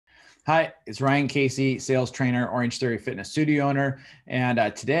Hi, it's Ryan Casey, sales trainer, Orange Theory Fitness Studio owner. And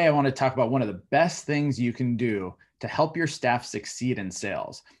today I want to talk about one of the best things you can do to help your staff succeed in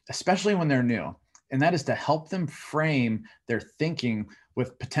sales, especially when they're new. And that is to help them frame their thinking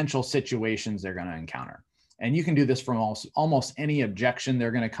with potential situations they're going to encounter. And you can do this from almost any objection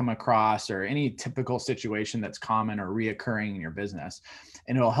they're going to come across or any typical situation that's common or reoccurring in your business.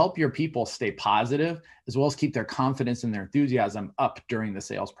 And it'll help your people stay positive as well as keep their confidence and their enthusiasm up during the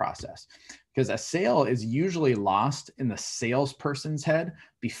sales process. Because a sale is usually lost in the salesperson's head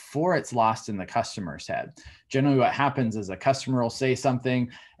before it's lost in the customer's head. Generally, what happens is a customer will say something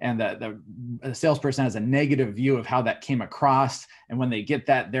and the salesperson has a negative view of how that came across. And when they get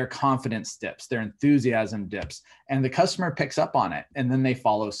that, their confidence dips, their enthusiasm dips, and the customer picks up on it. And then they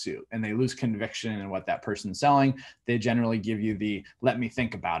follow suit and they lose conviction in what that person's selling. They generally give you the "let me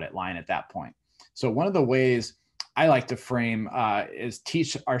think about it" line at that point. So one of the ways I like to frame is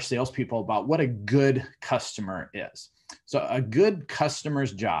teach our salespeople about what a good customer is. So a good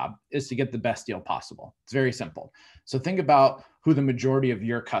customer's job is to get the best deal possible. It's very simple. So think about who the majority of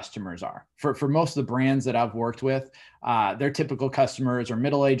your customers are. For most of the brands that I've worked with, their typical customers are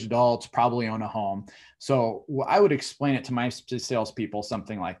middle-aged adults, probably own a home. So I would explain it to my salespeople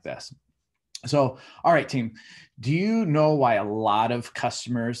something like this. So, all right, team, do you know why a lot of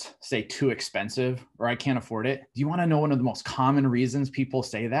customers say too expensive or I can't afford it? Do you want to know one of the most common reasons people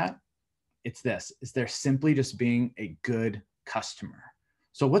say that? It's this, is they're simply just being a good customer.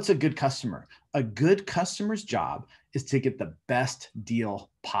 So what's a good customer? A good customer's job is to get the best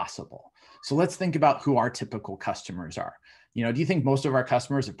deal possible. So let's think about who our typical customers are. You know, do you think most of our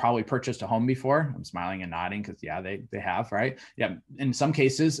customers have probably purchased a home before? I'm smiling and nodding because yeah, they have, right? Yeah, in some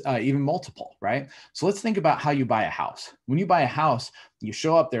cases, even multiple, right? So let's think about how you buy a house. When you buy a house, you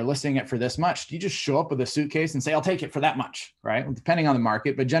show up, they're listing it for this much. Do you just show up with a suitcase and say, "I'll take it for that much," right? Well, depending on the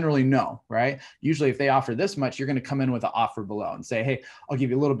market, but generally no, right? Usually if they offer this much, you're going to come in with an offer below and say, "Hey, I'll give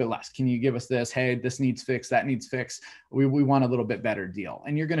you a little bit less. Can you give us this? Hey, this needs fixed, that needs fixed. We want a little bit better deal."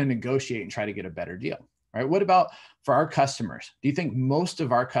 And you're going to negotiate and try to get a better deal. Right? What about for our customers? Do you think most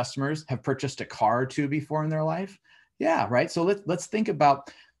of our customers have purchased a car or two before in their life? Yeah, right. So let's think about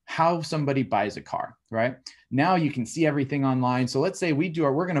how somebody buys a car, right? Now you can see everything online. So let's say we're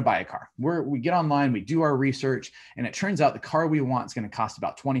going to buy a car. We get online, we do our research, and it turns out the car we want is going to cost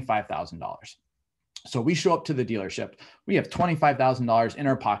about $25,000. So we show up to the dealership, we have $25,000 in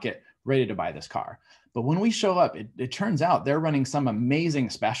our pocket, ready to buy this car. But when we show up, it turns out they're running some amazing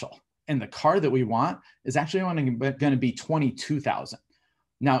special. And the car that we want is actually only going to be $22,000.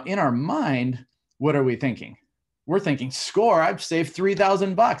 Now, in our mind, what are we thinking? We're thinking, "Score, I've saved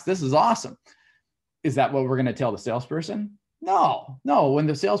 $3,000. This is awesome." Is that what we're going to tell the salesperson? No. When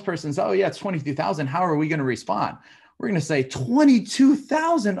the salesperson says, "Oh yeah, it's 22,000, how are we going to respond?" We're going to say,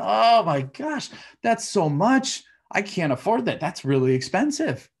 "22,000. Oh my gosh, that's so much. I can't afford that. That's really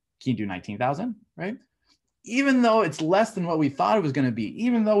expensive. Can you do 19,000?" Right? Even though it's less than what we thought it was going to be,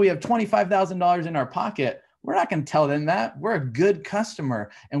 even though we have $25,000 in our pocket, we're not going to tell them that. We're a good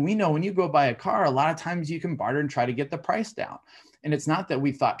customer. And we know when you go buy a car, a lot of times you can barter and try to get the price down. And it's not that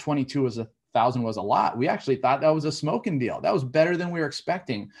we thought 22,000 was a lot. We actually thought that was a smoking deal. That was better than we were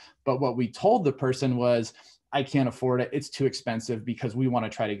expecting. But what we told the person was, "I can't afford it. It's too expensive," because we want to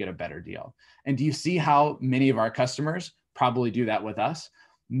try to get a better deal. And do you see how many of our customers probably do that with us?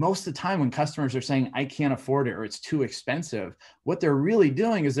 Most of the time when customers are saying, "I can't afford it," or "it's too expensive," what they're really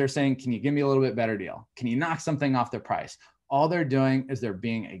doing is they're saying, "Can you give me a little bit better deal? Can you knock something off the price?" All they're doing is they're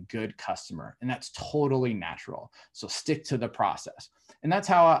being a good customer, and that's totally natural. So stick to the process. And that's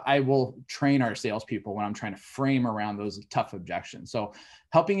how I will train our salespeople when I'm trying to frame around those tough objections. So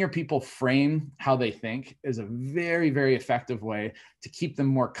helping your people frame how they think is a very, very effective way to keep them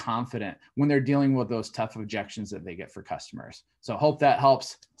more confident when they're dealing with those tough objections that they get for customers. So hope that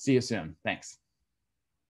helps. See you soon. Thanks.